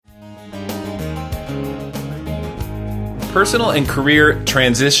Personal and career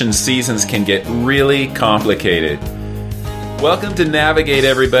transition seasons can get really complicated. Welcome to Navigate,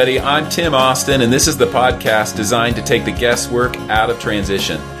 everybody. I'm Tim Austin, and this is the podcast designed to take the guesswork out of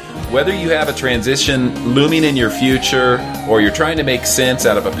transition. Whether you have a transition looming in your future or you're trying to make sense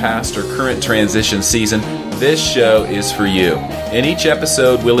out of a past or current transition season, this show is for you. In each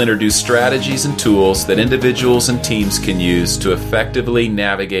episode, we'll introduce strategies and tools that individuals and teams can use to effectively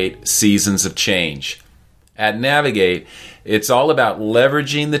navigate seasons of change. At Navigate, it's all about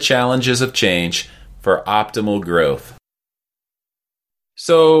leveraging the challenges of change for optimal growth.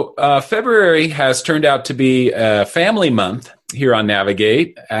 So February has turned out to be a family month here on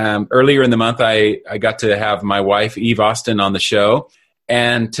Navigate. Earlier in the month, I got to have my wife, Eve Austin, on the show.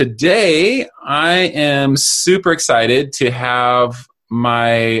 And today, I am super excited to have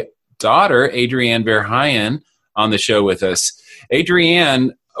my daughter, Adrienne Verheyen, on the show with us.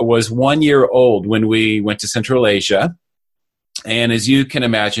 Adrienne was 1 year old when we went to Central Asia. And as you can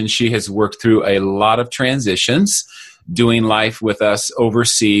imagine, she has worked through a lot of transitions, doing life with us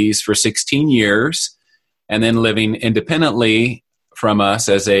overseas for 16 years, and then living independently from us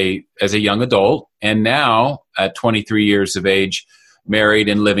as a young adult. And now, at 23 years of age, married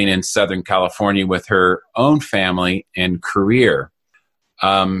and living in Southern California with her own family and career.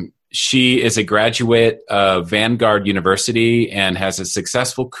 She is a graduate of Vanguard University and has a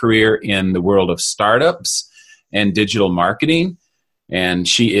successful career in the world of startups and digital marketing. And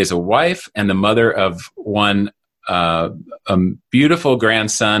she is a wife and the mother of one a beautiful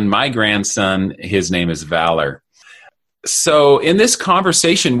grandson. My grandson, his name is Valor. So in this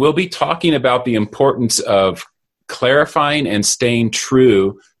conversation, we'll be talking about the importance of clarifying and staying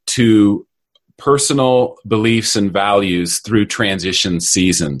true to personal beliefs and values through transition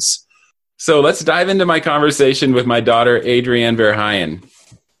seasons. So let's dive into my conversation with my daughter, Adrienne Verheyen.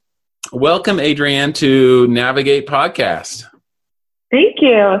 Welcome, Adrienne, to Navigate Podcast. Thank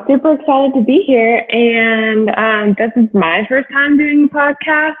you. Super excited to be here. And this is my first time doing a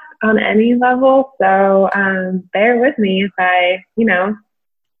podcast on any level. So bear with me if I,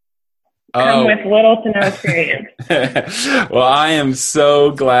 come with little to no experience. Well, I am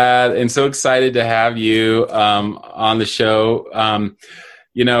so glad and so excited to have you on the show.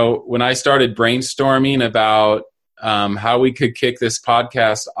 When I started brainstorming about how we could kick this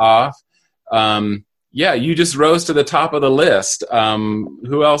podcast off, you just rose to the top of the list.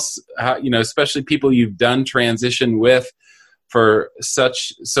 Who else, especially people you've done transition with for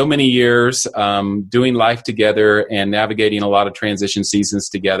so many years, doing life together and navigating a lot of transition seasons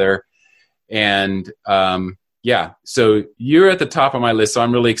together. And so you're at the top of my list. So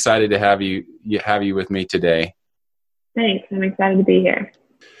I'm really excited to have you with me today. Thanks. I'm excited to be here.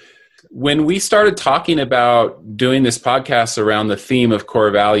 When we started talking about doing this podcast around the theme of core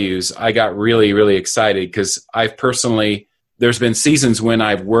values, I got really, really excited because there's been seasons when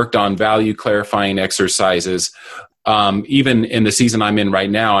I've worked on value clarifying exercises. Even in the season I'm in right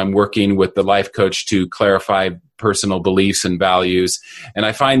now, I'm working with the life coach to clarify personal beliefs and values. And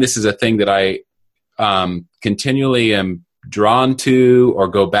I find this is a thing that I continually am drawn to or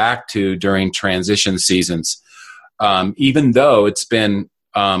go back to during transition seasons. Even though it's been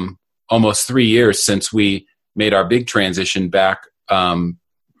almost 3 years since we made our big transition back from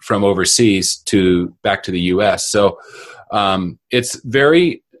overseas back to the U.S. So it's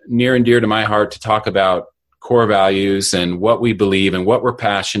very near and dear to my heart to talk about core values and what we believe and what we're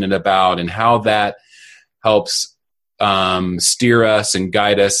passionate about and how that helps steer us and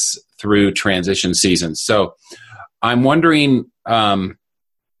guide us through transition seasons. So I'm wondering, so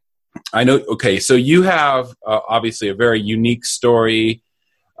you have obviously a very unique story,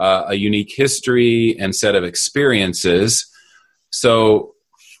 a unique history and set of experiences. So,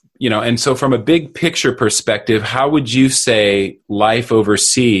 and so from a big picture perspective, how would you say life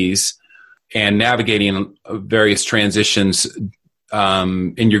overseas and navigating various transitions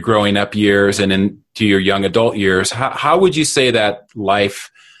in your growing up years and into your young adult years, how would you say that life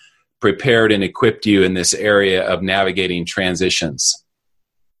prepared and equipped you in this area of navigating transitions?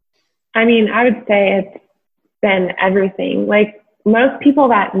 I mean, I would say it's been everything. Like most people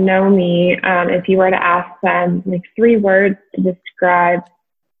that know me, if you were to ask them like 3 words to describe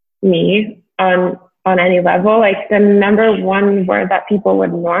me on any level, like the number one word that people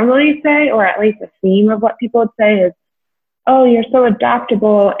would normally say, or at least a theme of what people would say is, oh, you're so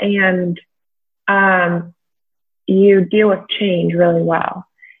adaptable and you deal with change really well.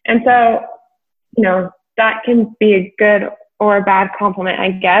 And so, that can be a good or a bad compliment, I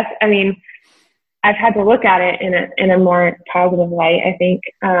guess. I mean, I've had to look at it in a more positive light, I think.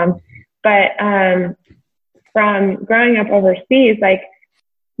 But from growing up overseas, like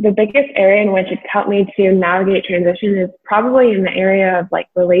the biggest area in which it's helped me to navigate transition is probably in the area of like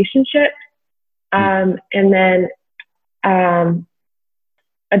relationships, and then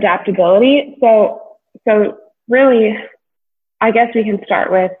adaptability. So really, I guess we can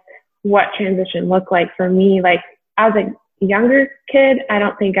start with what transition looked like for me. Like as a younger kid, I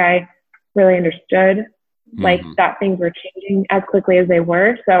don't think I really understood like that things were changing as quickly as they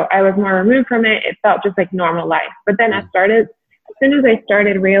were. So I was more removed from it. It felt just like normal life. But then as soon as I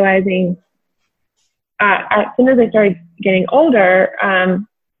started realizing, as soon as I started getting older,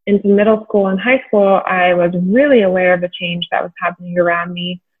 into middle school and high school, I was really aware of the change that was happening around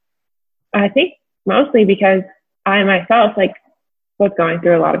me. I think mostly because I myself like was going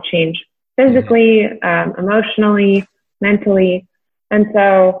through a lot of change physically, emotionally, mentally. And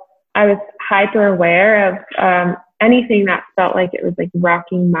so I was hyper aware of anything that felt like it was like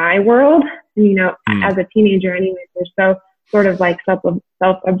rocking my world. And, you know, as a teenager anyway, we're so sort of like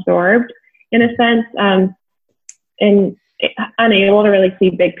self-absorbed in a sense, and unable to really see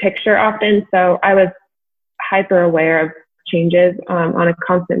big picture often. So I was hyper aware of changes on a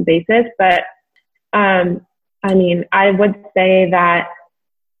constant basis. But I mean, I would say that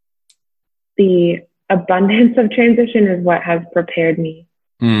the abundance of transition is what has prepared me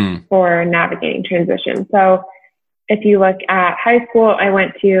for navigating transition. So if you look at high school, I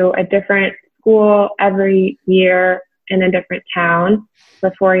went to a different school every year in a different town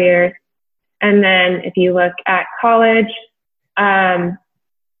for 4 years. And then if you look at college, I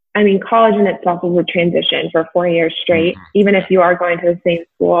mean, college in itself is a transition for 4 years straight, even if you are going to the same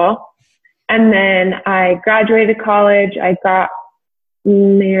school. And then I graduated college. I got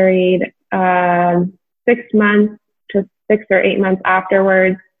married 6 months to 6 or 8 months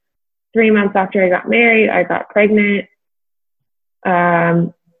afterwards. 3 months after I got married, I got pregnant.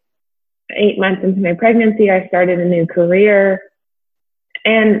 8 months into my pregnancy, I started a new career.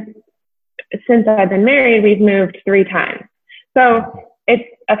 And since I've been married, we've moved 3 times. So it's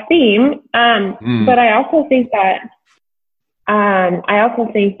a theme. But I also think that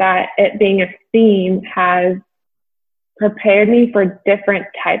it being a theme has prepared me for different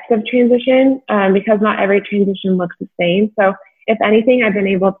types of transition, because not every transition looks the same. So if anything, I've been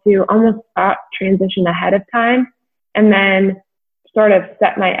able to almost spot transition ahead of time and then sort of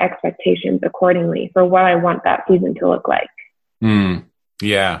set my expectations accordingly for what I want that season to look like.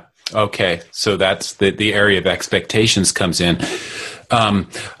 Yeah. Okay. So that's the area of expectations comes in.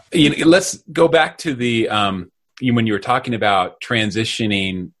 Let's go back to the, when you were talking about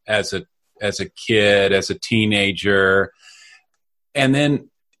transitioning as a kid, as a teenager, and then,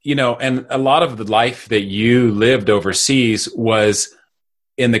 you know, and a lot of the life that you lived overseas was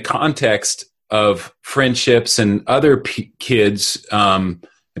in the context of friendships and other kids,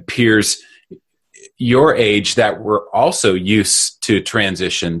 peers your age that were also used to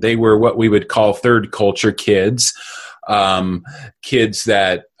transition. They were what we would call third culture kids, kids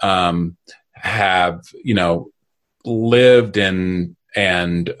that have, you know, lived and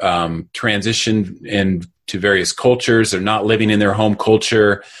transitioned into various cultures. They're not living in their home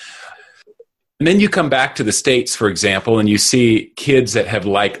culture. And then you come back to the States, for example, and you see kids that have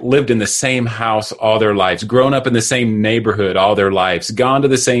like lived in the same house all their lives, grown up in the same neighborhood all their lives, gone to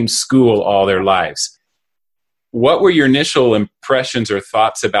the same school all their lives. What were your initial impressions or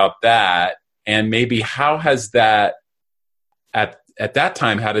thoughts about that? And maybe how has that, at that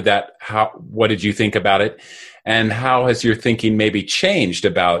time, what did you think about it? And how has your thinking maybe changed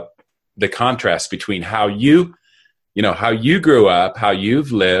about the contrast between how you grew up, how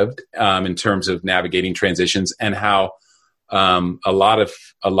you've lived in terms of navigating transitions, and how a lot of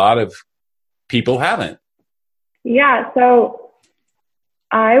people haven't? Yeah, so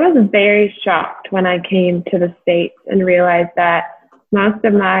I was very shocked when I came to the States and realized that most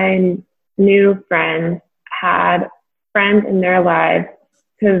of my new friends had friends in their lives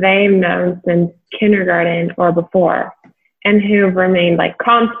who they've known since kindergarten or before, and who've remained like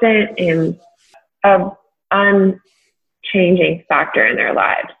constant and of unchanging factor in their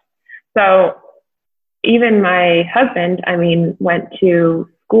lives. So even my husband, went to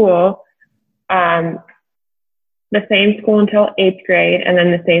school, the same school until 8th grade, and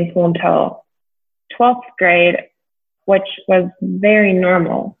then the same school until 12th grade, which was very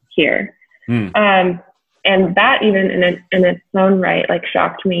normal here. And that even in its own right, like,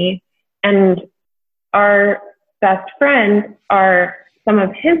 shocked me. And our best friends are some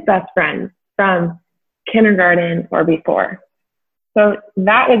of his best friends from kindergarten or before. So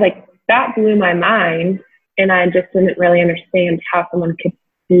that blew my mind. And I just didn't really understand how someone could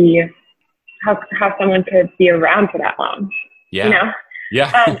be, how someone could be around for that long. Yeah. You know?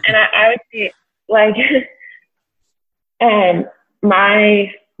 Yeah. And I would say, like,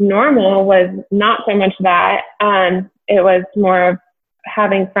 my normal was not so much that. It was more of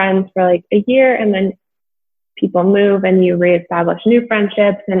having friends for like a year, and then people move and you reestablish new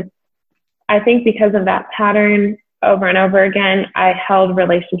friendships. And I think because of that pattern over and over again, I held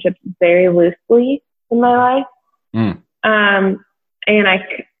relationships very loosely in my life. And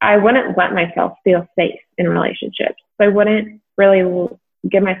I wouldn't let myself feel safe in relationships. So I wouldn't really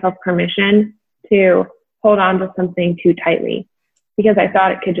give myself permission to hold on to something too tightly, because I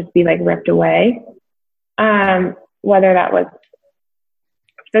thought it could just be like ripped away. Whether that was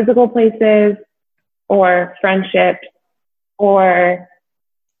physical places or friendships or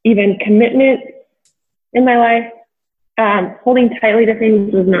even commitment in my life, holding tightly to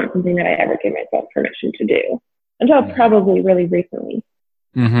things was not something that I ever gave myself permission to do until probably really recently.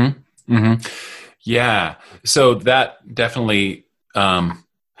 Yeah. So that definitely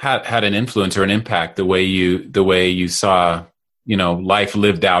had an influence or an impact the way you saw, life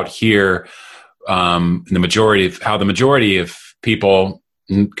lived out here. The majority of people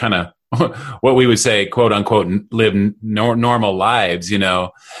kind of what we would say, quote unquote, live normal lives,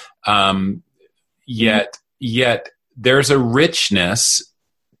 yet there's a richness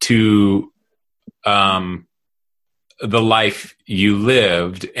to the life you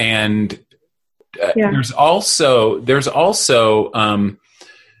lived. And there's also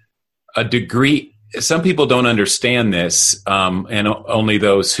a degree. Some people don't understand this, and only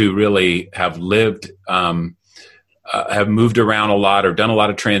those who really have lived, have moved around a lot or done a lot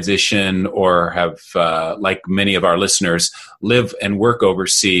of transition, or have, like many of our listeners, live and work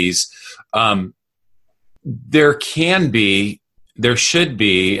overseas. There should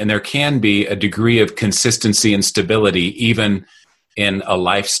be, and there can be a degree of consistency and stability, even in a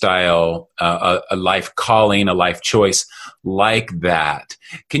lifestyle, a life calling, a life choice like that.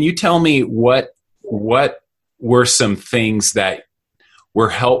 Can you tell me what were some things that were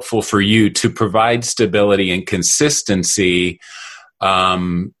helpful for you to provide stability and consistency,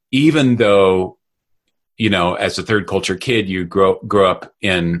 even though, as a third culture kid, you grow up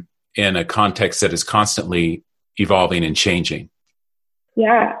in a context that is constantly evolving and changing?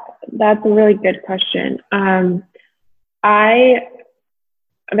 Yeah, that's a really good question.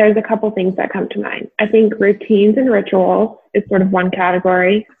 There's a couple things that come to mind. I think routines and rituals is sort of one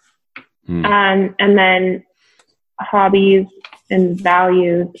category. And then hobbies and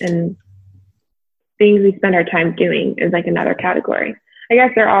values and things we spend our time doing is like another category. I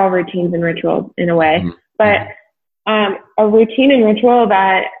guess they're all routines and rituals in a way, but a routine and ritual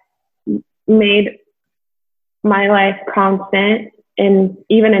that made my life constant, and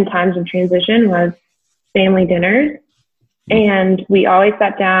even in times of transition, was family dinners. And we always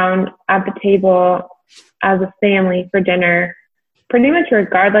sat down at the table as a family for dinner, pretty much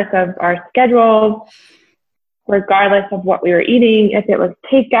regardless of our schedules, regardless of what we were eating. If it was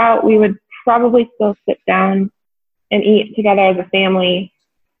takeout, we would probably still sit down and eat together as a family.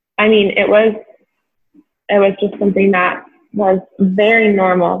 I mean, it was just something that was very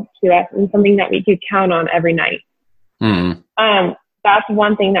normal to us and something that we could count on every night. That's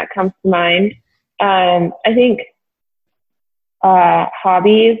one thing that comes to mind. I think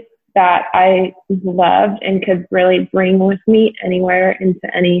hobbies that I loved and could really bring with me anywhere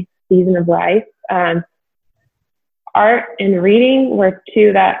into any season of life. Art and reading were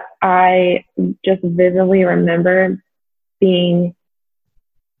two that I just vividly remember feeling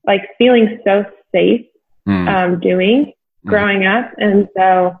so safe doing growing up. And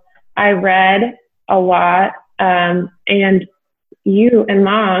so I read a lot, and you and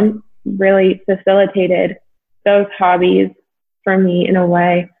Mom really facilitated those hobbies for me in a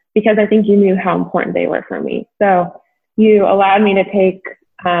way, because I think you knew how important they were for me. So you allowed me to take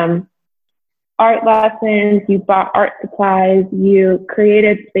art lessons, you bought art supplies, you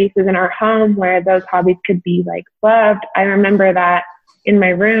created spaces in our home where those hobbies could be like loved. I remember that in my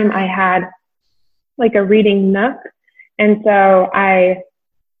room I had like a reading nook, and so I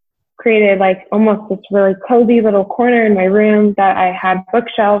created like almost this really cozy little corner in my room that I had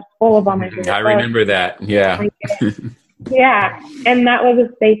bookshelves full of all my favorite books. I remember that. Yeah. Yeah. And that was a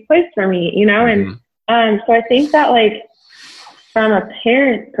safe place for me, and so I think that like from a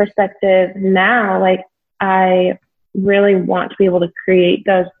parent perspective now, like I really want to be able to create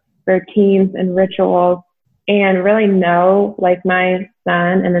those routines and rituals and really know like my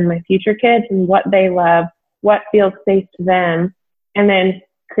son and then my future kids and what they love, what feels safe to them, and then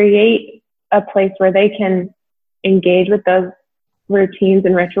create a place where they can engage with those routines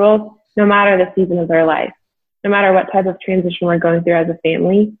and rituals no matter the season of their life, no matter what type of transition we're going through as a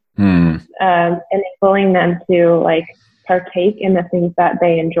family, enabling them to like partake in the things that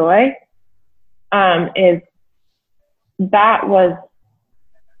they enjoy, that was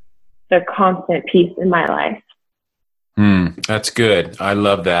the constant piece in my life. That's good. I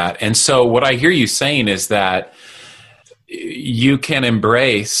love that. And so what I hear you saying is that you can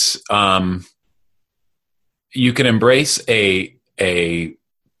embrace a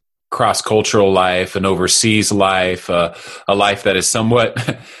cross-cultural life, an overseas life, a life that is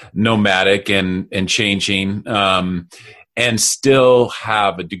somewhat nomadic and changing, and still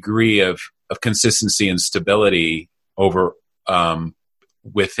have a degree of consistency and stability over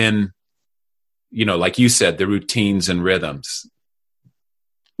within, like you said, the routines and rhythms.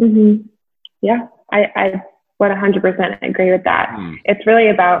 Mm-hmm. Yeah, I would 100% agree with that. It's really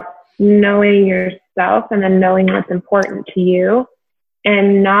about knowing yourself and then knowing what's important to you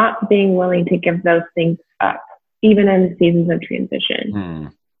and not being willing to give those things up, even in seasons of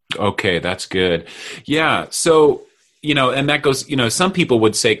transition. Okay, that's good. Yeah. So, and that goes, some people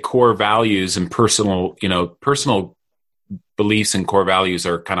would say core values and personal beliefs and core values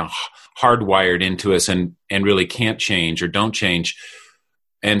are kind of hardwired into us and really can't change or don't change.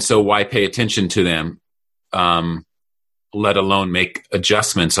 And so why pay attention to them, let alone make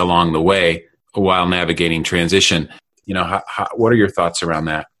adjustments along the way while navigating transition? What are your thoughts around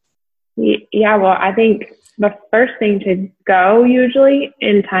that? Yeah, well, I think the first thing to go usually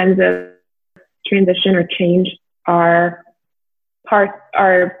in times of transition or change are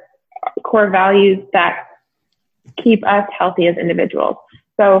core values that keep us healthy as individuals.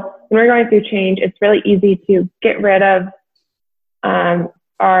 So when we're going through change, it's really easy to get rid of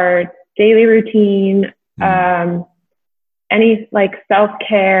our daily routine, any like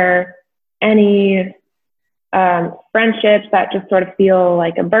self-care, any friendships that just sort of feel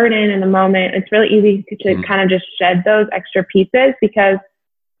like a burden in the moment. It's really easy to kind of just shed those extra pieces because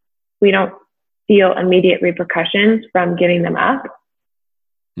we don't feel immediate repercussions from giving them up.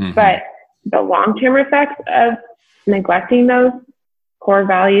 But the long-term effects of neglecting those core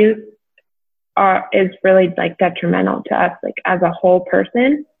values is really like detrimental to us, like as a whole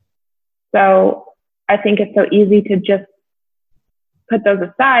person. So I think it's so easy to just put those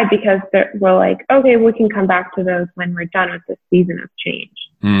aside because we're like, okay, we can come back to those when we're done with this season of change.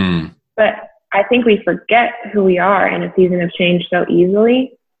 But I think we forget who we are in a season of change so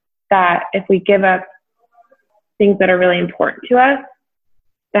easily that if we give up things that are really important to us,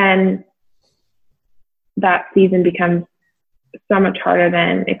 then that season becomes so much harder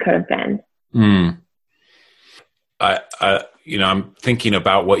than it could have been. I'm thinking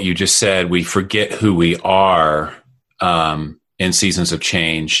about what you just said. We forget who we are in seasons of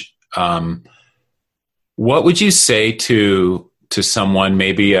change. What would you say to someone,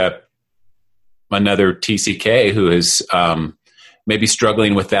 maybe another TCK who is maybe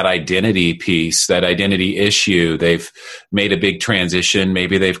struggling with that identity piece, that identity issue? They've made a big transition.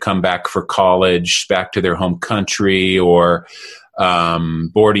 Maybe they've come back for college, back to their home country, or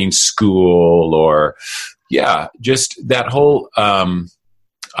boarding school, or just that whole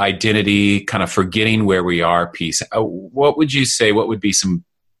identity, kind of forgetting where we are piece. What would you say? What would be some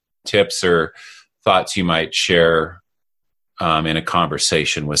tips or thoughts you might share in a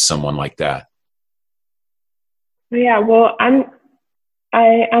conversation with someone like that? Yeah, well, I'm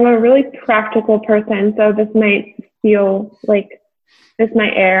a really practical person, so this might feel like this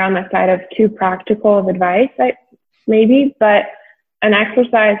might err on the side of too practical of advice, maybe. But an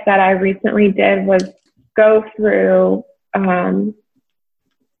exercise that I recently did was go through a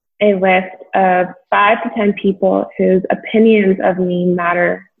list of 5 to 10 people whose opinions of me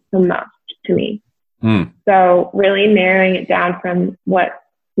matter the most to me. So really narrowing it down from what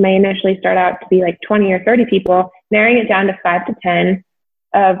may initially start out to be like 20 or 30 people, narrowing it down to 5 to 10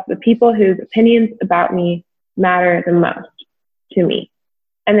 of the people whose opinions about me matter the most to me.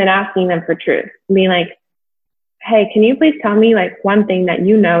 And then asking them for truth, being like, hey, can you please tell me like one thing that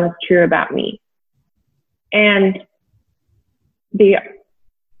you know is true about me? And the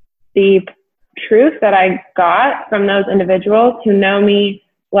truth that I got from those individuals who know me,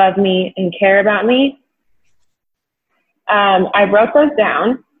 love me, and care about me, I wrote those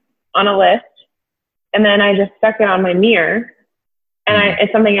down on a list, and then I just stuck it on my mirror, and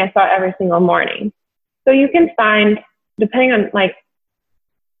it's something I saw every single morning. So you can find, depending on like,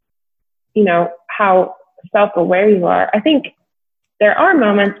 how self-aware you are, I think there are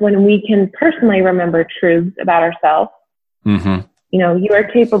moments when we can personally remember truths about ourselves. You are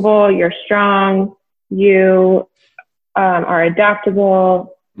capable, you're strong, you are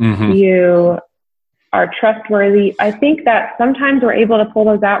adaptable, you are trustworthy. I think that sometimes we're able to pull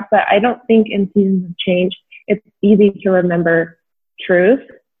those out, but I don't think in seasons of change, it's easy to remember truth.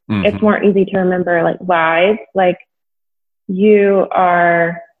 It's more easy to remember like lies, like you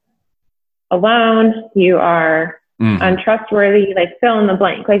are alone, you are untrustworthy, like fill in the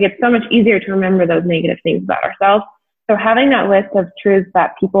blank. Like it's so much easier to remember those negative things about ourselves. So having that list of truths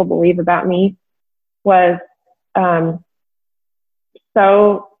that people believe about me was,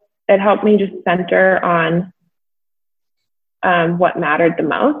 so it helped me just center on what mattered the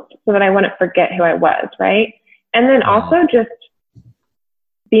most so that I wouldn't forget who I was, right? And then also just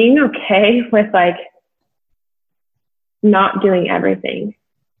being okay with like not doing everything.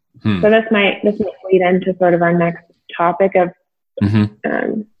 So this might lead into sort of our next topic of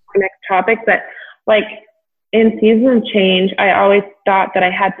but like in seasons of change, I always thought that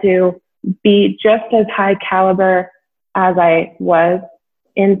I had to be just as high caliber as I was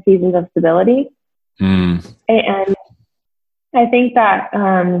in seasons of stability. And I think that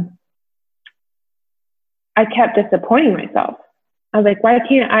I kept disappointing myself. I was like, why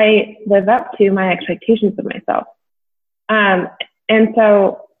can't I live up to my expectations of myself? And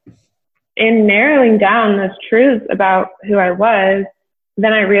so in narrowing down those truths about who I was,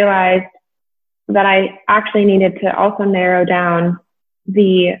 then I realized that I actually needed to also narrow down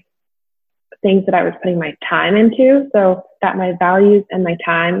the things that I was putting my time into so that my values and my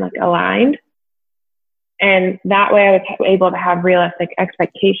time like aligned. And that way I was able to have realistic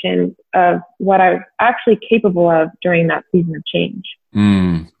expectations of what I was actually capable of during that season of change.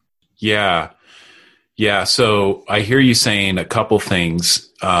 Yeah. Yeah. So I hear you saying a couple things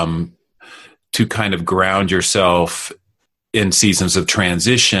to kind of ground yourself in seasons of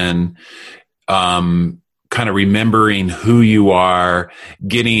transition, kind of remembering who you are,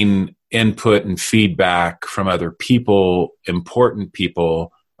 getting input and feedback from other people, important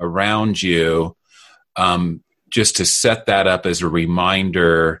people around you, just to set that up as a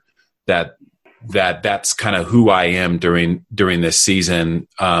reminder that's kind of who I am during this season.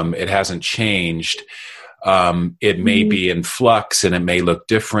 It hasn't changed. It may be in flux and it may look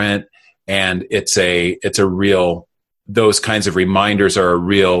different. And it's a real, those kinds of reminders are a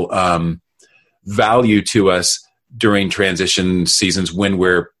real value to us during transition seasons when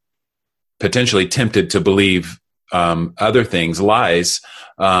we're potentially tempted to believe other things, lies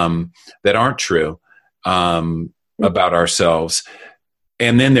that aren't true about ourselves.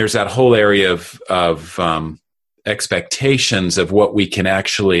 And then there's that whole area of expectations of what we can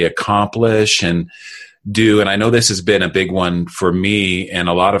actually accomplish and do. And I know this has been a big one for me and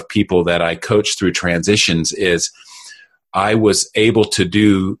a lot of people that I coach through transitions is I was able to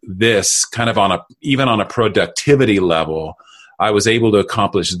do this kind of even on a productivity level. I was able to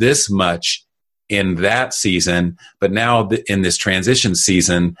accomplish this much in that season, but now in this transition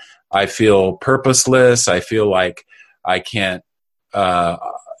season, I feel purposeless. I feel like I can't, I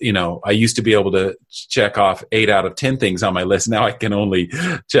used to be able to check off 8 out of 10 things on my list. Now I can only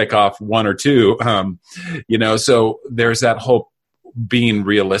check off 1 or 2. So there's that whole being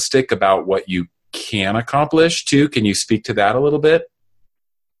realistic about what you can accomplish too. Can you speak to that a little bit?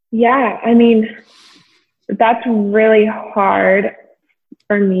 Yeah, I mean, that's really hard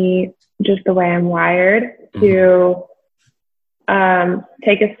for me, just the way I'm wired, to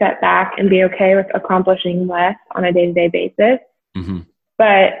take a step back and be okay with accomplishing less on a day-to-day basis.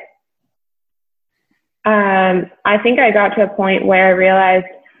 But I think I got to a point where I realized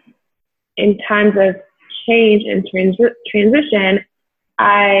in times of change and transition,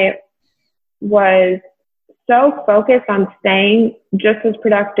 I was so focused on staying just as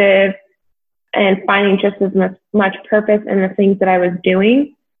productive and finding just as much purpose in the things that I was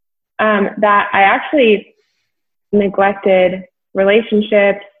doing, that I actually neglected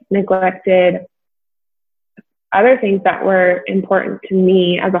relationships, neglected other things that were important to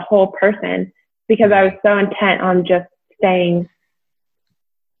me as a whole person, because I was so intent on just staying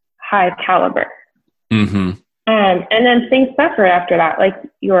high caliber. And then things suffer after that, like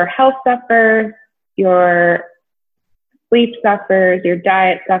your health suffers, your sleep suffers, your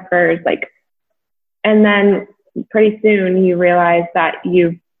diet suffers, and then pretty soon you realize that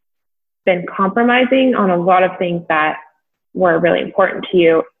you've been compromising on a lot of things that were really important to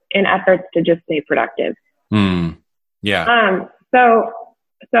you in efforts to just stay productive. Yeah. So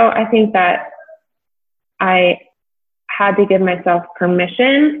I think that I had to give myself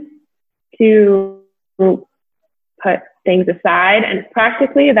permission to put things aside, and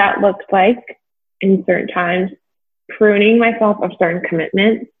practically that looked like in certain times pruning myself of certain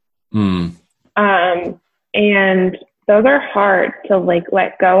commitments. And those are hard to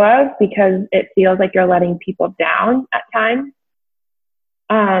let go of because it feels like you're letting people down at times.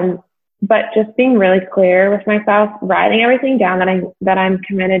 But just being really clear with myself, writing everything down that I'm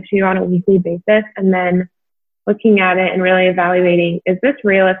committed to on a weekly basis, and then looking at it and really evaluating, is this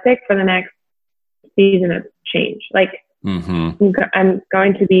realistic for the next season of change? I'm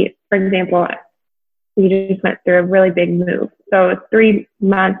going to be, for example, we just went through a really big move. So it was 3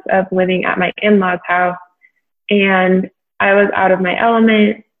 months of living at my in-laws' house, and I was out of my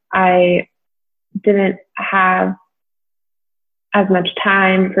element. I didn't have as much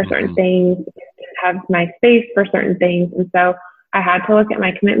time for certain things, didn't have my space for certain things. And so I had to look at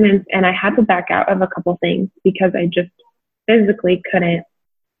my commitments, and I had to back out of a couple things because I just physically couldn't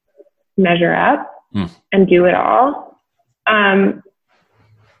measure up and do it all.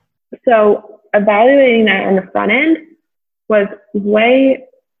 So evaluating that on the front end was way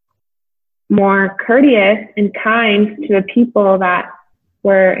more courteous and kind to the people that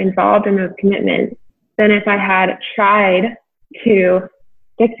were involved in those commitments than if I had tried to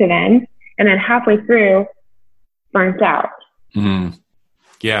stick to them and then halfway through burnt out.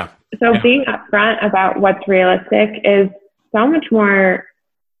 Yeah. So being upfront about what's realistic is so much more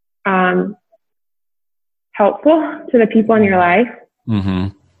helpful to the people in your life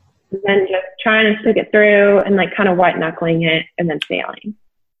than just trying to stick it through and like kind of white knuckling it and then failing.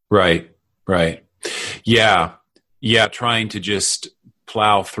 Right. Yeah. Trying to just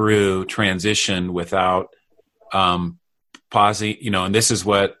plow through transition without pausing, and this is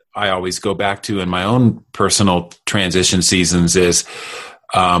what I always go back to in my own personal transition seasons is,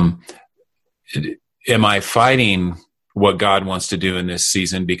 am I fighting what God wants to do in this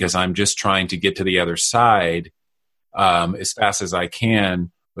season because I'm just trying to get to the other side as fast as I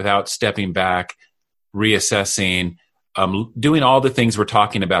can without stepping back, reassessing, doing all the things we're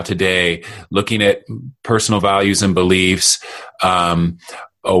talking about today, looking at personal values and beliefs,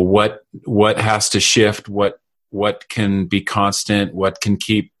 what has to shift, what can be constant, what can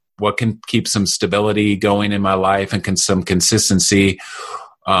keep some stability going in my life and some consistency.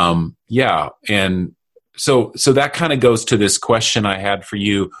 And so that kind of goes to this question I had for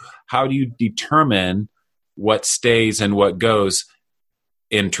you. How do you determine what stays and what goes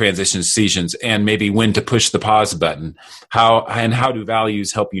in transition seasons, and maybe when to push the pause button? How do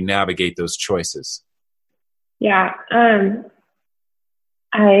values help you navigate those choices? Yeah.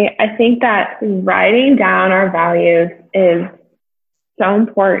 I think that writing down our values is so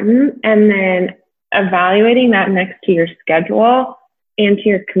important, and then evaluating that next to your schedule and to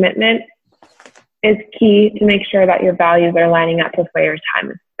your commitment is key to make sure that your values are lining up with where your time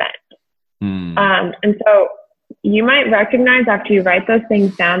is spent. And so you might recognize after you write those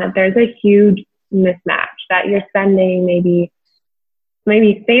things down that there's a huge mismatch, that you're spending maybe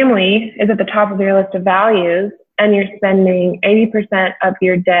family is at the top of your list of values, and you're spending 80% of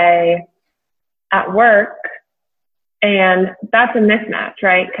your day at work. And that's a mismatch,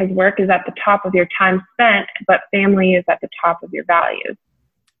 right? Because work is at the top of your time spent, but family is at the top of your values.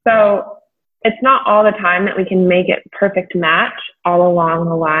 So it's not all the time that we can make it perfect match all along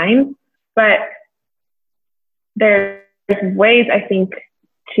the line, but there's ways, I think,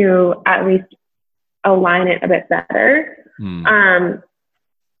 to at least align it a bit better. And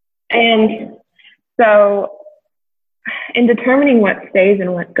so in determining what stays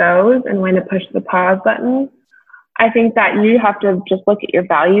and what goes and when to push the pause button, I think that you have to just look at your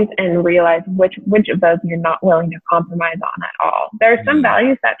values and realize which of those you're not willing to compromise on at all. There are some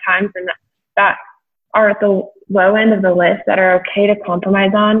values at times and that are at the low end of the list that are okay to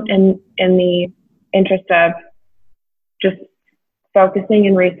compromise on in the interest of just focusing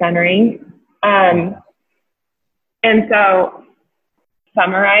and recentering. And so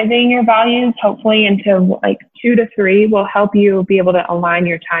summarizing your values, hopefully into like 2 to 3, will help you be able to align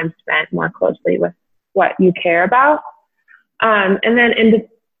your time spent more closely with what you care about. And then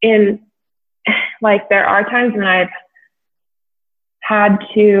in like, there are times when I've had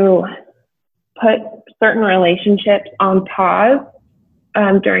to put certain relationships on pause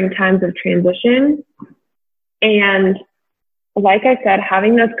during times of transition. And like I said,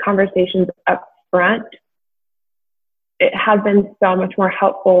 having those conversations up front, it has been so much more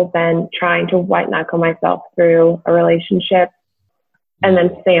helpful than trying to white knuckle myself through a relationship and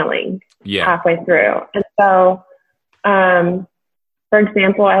then failing halfway through. And so, for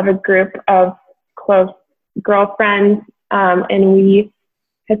example, I have a group of close girlfriends, and we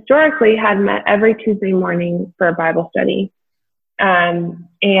historically had met every Tuesday morning for a Bible study. And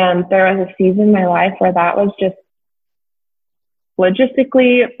there was a season in my life where that was just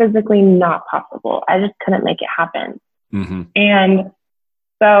logistically, physically not possible. I just couldn't make it happen. And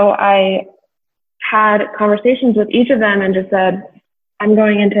so I had conversations with each of them and just said, I'm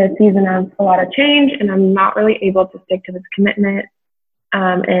going into a season of a lot of change, and I'm not really able to stick to this commitment.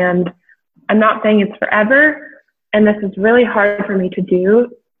 And I'm not saying it's forever, and this is really hard for me to do.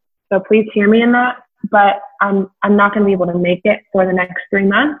 So please hear me in that. But I'm not going to be able to make it for the next 3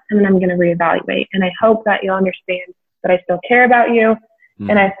 months, and then I'm going to reevaluate. And I hope that you'll understand that I still care about you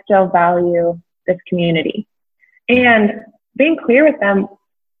and I still value this community. And being clear with them,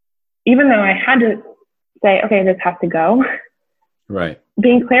 even though I had to say, okay, this has to go. Right.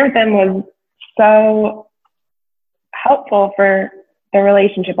 Being clear with them was so helpful for the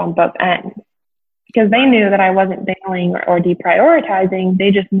relationship on both ends, because they knew that I wasn't bailing or deprioritizing.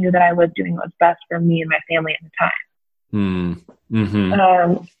 They just knew that I was doing what was best for me and my family at the time.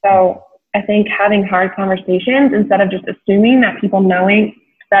 Mm-hmm. So I think having hard conversations instead of just assuming that people know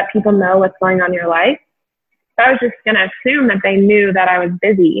what's going on in your life. If I was just going to assume that they knew that I was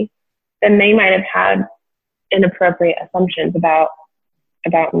busy, then they might have had inappropriate assumptions about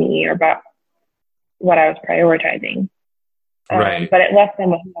me or about what I was prioritizing. Right. But it left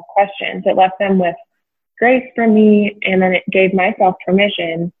them with no questions. It left them with grace from me, and then it gave myself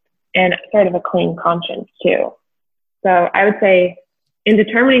permission and sort of a clean conscience too. So I would say in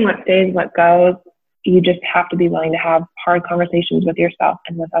determining what stays, what goes, you just have to be willing to have hard conversations with yourself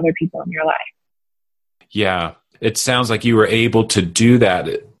and with other people in your life. Yeah. It sounds like you were able to do that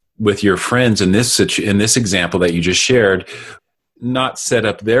with your friends in this example that you just shared, not set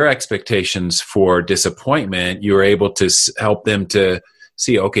up their expectations for disappointment. You were able to help them to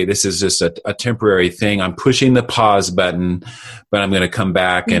see, okay, this is just a temporary thing. I'm pushing the pause button, but I'm going to come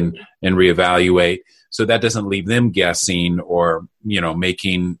back and reevaluate. So that doesn't leave them guessing or,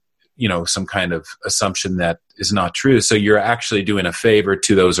 making, some kind of assumption that is not true. So you're actually doing a favor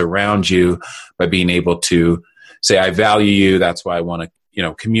to those around you by being able to say, I value you. That's why I want to,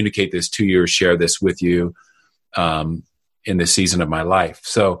 communicate this to you or share this with you in this season of my life.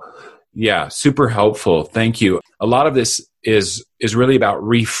 So yeah, super helpful. Thank you. A lot of this is really about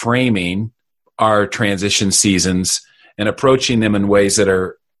reframing our transition seasons and approaching them in ways that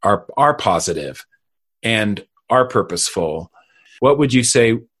are positive and are purposeful. What would you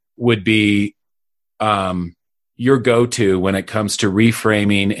say would be your go-to when it comes to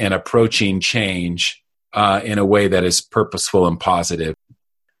reframing and approaching change in a way that is purposeful and positive?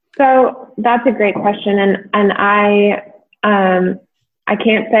 So that's a great question. And I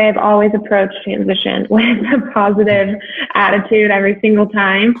can't say I've always approached transition with a positive attitude every single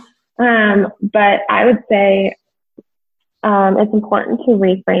time. But I would say it's important to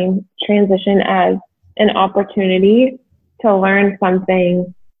reframe transition as an opportunity to learn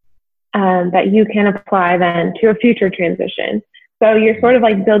something that you can apply then to a future transition. So you're sort of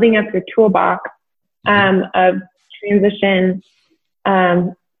like building up your toolbox of transition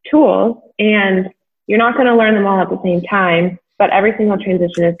tools, and you're not going to learn them all at the same time, but every single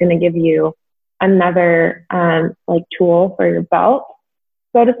transition is going to give you another tool for your belt,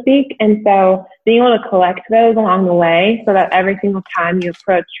 so to speak. And so being able to collect those along the way so that every single time you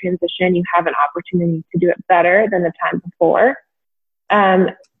approach transition, you have an opportunity to do it better than the time before,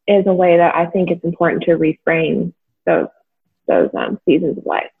 is a way that I think it's important to reframe those seasons of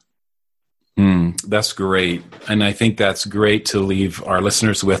life. That's great. And I think that's great to leave our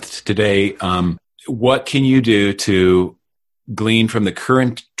listeners with today. What can you do to glean from the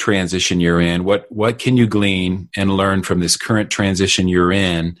current transition you're in? What can you glean and learn from this current transition you're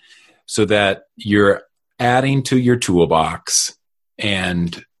in so that you're adding to your toolbox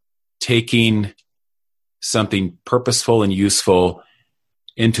and taking something purposeful and useful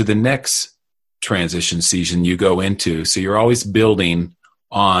into the next transition season you go into? So you're always building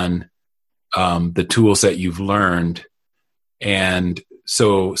on the tools that you've learned. And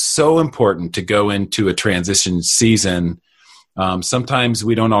so important to go into a transition season. Sometimes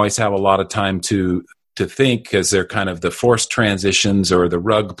we don't always have a lot of time to think because they're kind of the forced transitions or the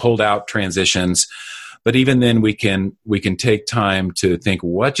rug pulled out transitions. But even then we can take time to think,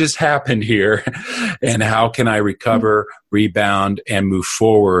 what just happened here and how can I recover, rebound, and move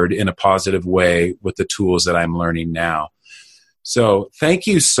forward in a positive way with the tools that I'm learning now. So thank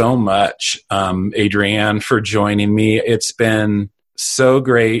you so much, Adrienne, for joining me. It's been so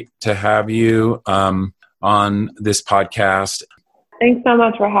great to have you on this podcast. Thanks so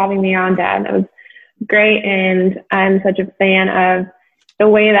much for having me on, Dad. It was great, and I'm such a fan of the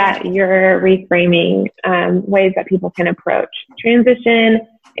way that you're reframing ways that people can approach transition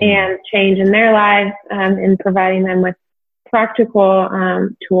and change in their lives, and providing them with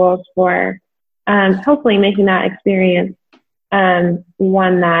practical tools for hopefully making that experience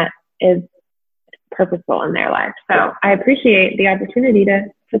one that is purposeful in their life. So I appreciate the opportunity to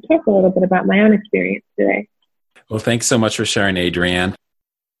talk a little bit about my own experience today. Well, thanks so much for sharing, Adrienne.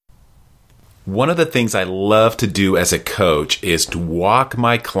 One of the things I love to do as a coach is to walk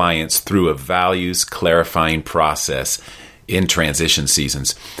my clients through a values clarifying process in transition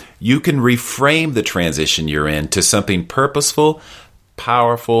seasons. You can reframe the transition you're in to something purposeful,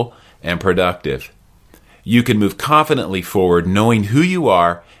 powerful, and productive. You can move confidently forward knowing who you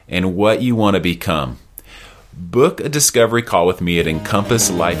are and what you want to become. Book a discovery call with me at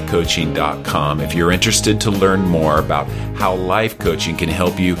EncompassLifeCoaching.com if you're interested to learn more about how life coaching can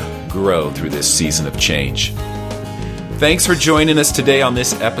help you grow through this season of change. Thanks for joining us today on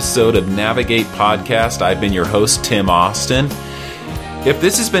this episode of Navigate Podcast. I've been your host, Tim Austin. If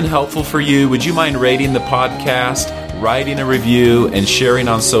this has been helpful for you, would you mind rating the podcast, writing a review, and sharing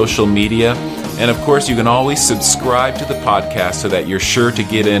on social media? And of course, you can always subscribe to the podcast so that you're sure to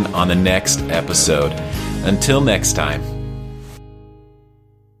get in on the next episode. Until next time.